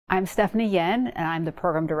I'm Stephanie Yen, and I'm the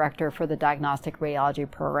Program Director for the Diagnostic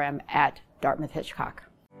Radiology Program at Dartmouth-Hitchcock.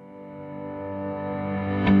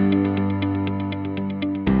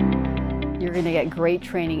 You're going to get great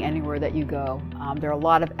training anywhere that you go. There are a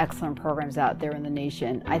lot of excellent programs out there in the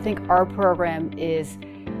nation. I think our program is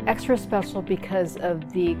extra special because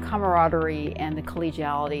of the camaraderie and the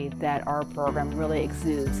collegiality that our program really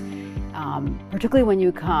exudes. Particularly when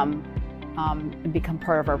you come and become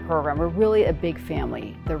part of our program. We're really a big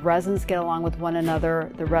family. The residents get along with one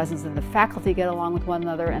another, the residents and the faculty get along with one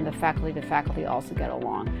another, and the faculty to faculty also get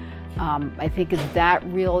along. I think it's that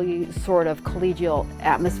really sort of collegial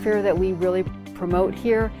atmosphere that we really promote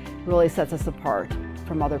here really sets us apart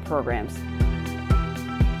from other programs.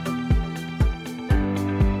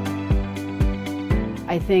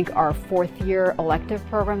 I think our fourth-year elective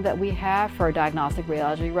program that we have for our diagnostic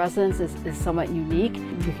radiology residents is somewhat unique.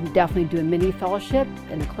 You can definitely do a mini fellowship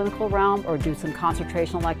in the clinical realm or do some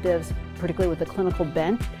concentration electives, particularly with a clinical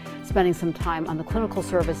bent, spending some time on the clinical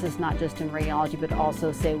services, not just in radiology, but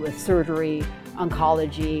also, say, with surgery,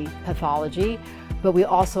 oncology, pathology. But we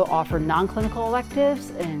also offer non-clinical electives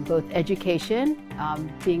in both education,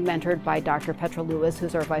 being mentored by Dr. Petra Lewis,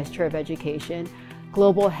 who's our Vice Chair of Education,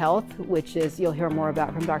 Global Health, which is, you'll hear more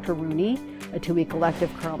about from Dr. Rooney, a 2-week elective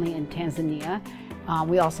currently in Tanzania.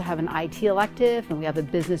 We also have an IT elective, and we have a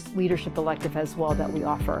business leadership elective as well that we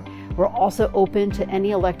offer. We're also open to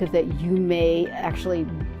any elective that you may actually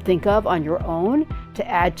think of on your own to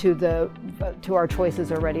add to our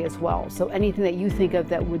choices already as well. So anything that you think of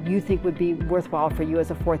that you think would be worthwhile for you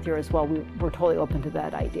as a fourth year as well, we're totally open to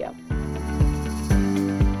that idea.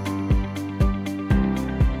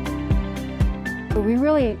 We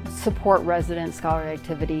really support resident scholarly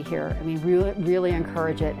activity here. I mean, really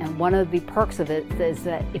encourage it. And one of the perks of it is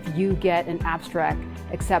that if you get an abstract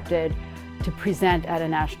accepted to present at a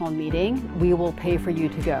national meeting, we will pay for you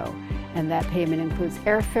to go. And that payment includes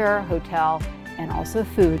airfare, hotel, and also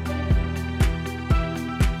food.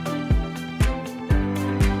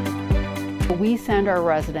 We send our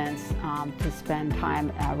residents to spend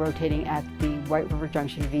time rotating at the White River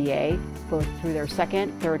Junction VA, both through their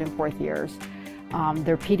second, third, and fourth years.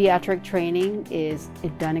 Their pediatric training is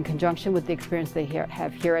done in conjunction with the experience they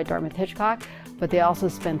have here at Dartmouth-Hitchcock, but they also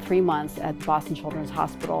spend 3 months at Boston Children's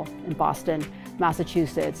Hospital in Boston,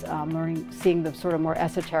 Massachusetts, seeing the sort of more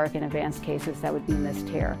esoteric and advanced cases that would be missed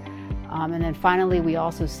here. And then finally, we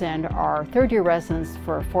also send our third-year residents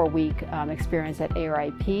for a 4-week experience at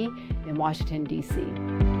AIRP in Washington, D.C.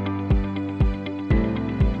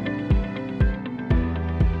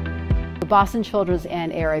 Boston Children's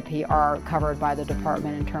and AIRP are covered by the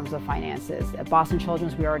department in terms of finances. At Boston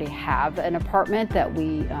Children's, we already have an apartment that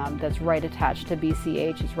that's right attached to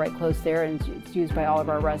BCH. It's right close there, and it's used by all of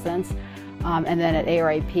our residents. And then at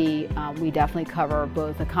AIRP, we definitely cover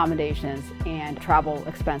both accommodations and travel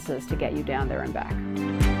expenses to get you down there and back.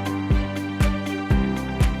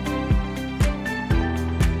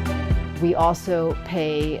 We also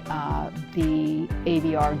pay the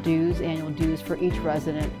AVR dues, annual dues, for each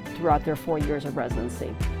resident throughout their 4 years of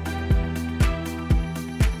residency.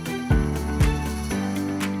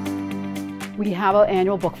 We have an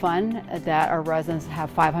annual book fund that our residents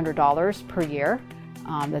have $500 per year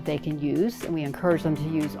that they can use, and we encourage them to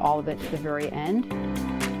use all of it to the very end.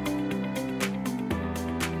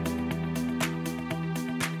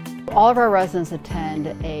 All of our residents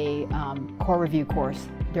attend a core review course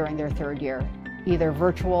during their third year, either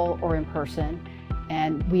virtual or in person,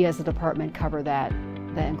 and we as a department cover that.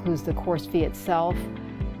 That includes the course fee itself,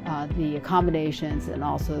 the accommodations, and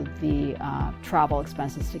also the travel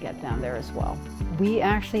expenses to get down there as well. We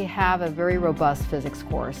actually have a very robust physics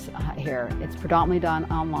course here. It's predominantly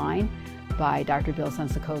done online by Dr. Bill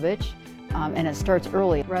Sensikovich, and it starts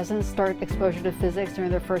early. Residents start exposure to physics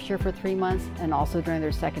during their first year for 3 months, and also during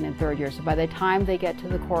their second and third year. So by the time they get to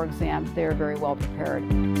the core exam, they're very well prepared.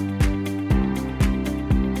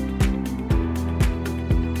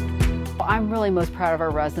 I'm really most proud of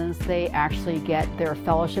our residents. They actually get their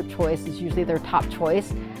fellowship choice. It's usually their top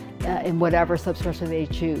choice in whatever subspecialty they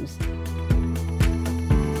choose.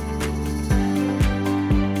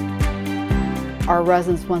 Our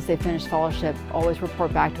residents, once they finish fellowship, always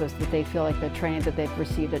report back to us that they feel like the training that they've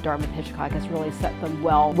received at Dartmouth-Hitchcock has really set them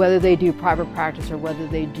well. Whether they do private practice or whether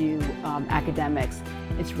they do academics,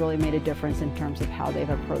 it's really made a difference in terms of how they've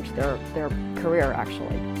approached their career,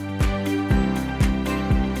 actually.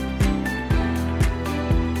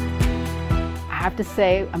 I have to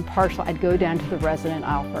say, I'm partial. I'd go down to the resident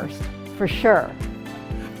aisle first, for sure,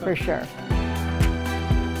 for sure.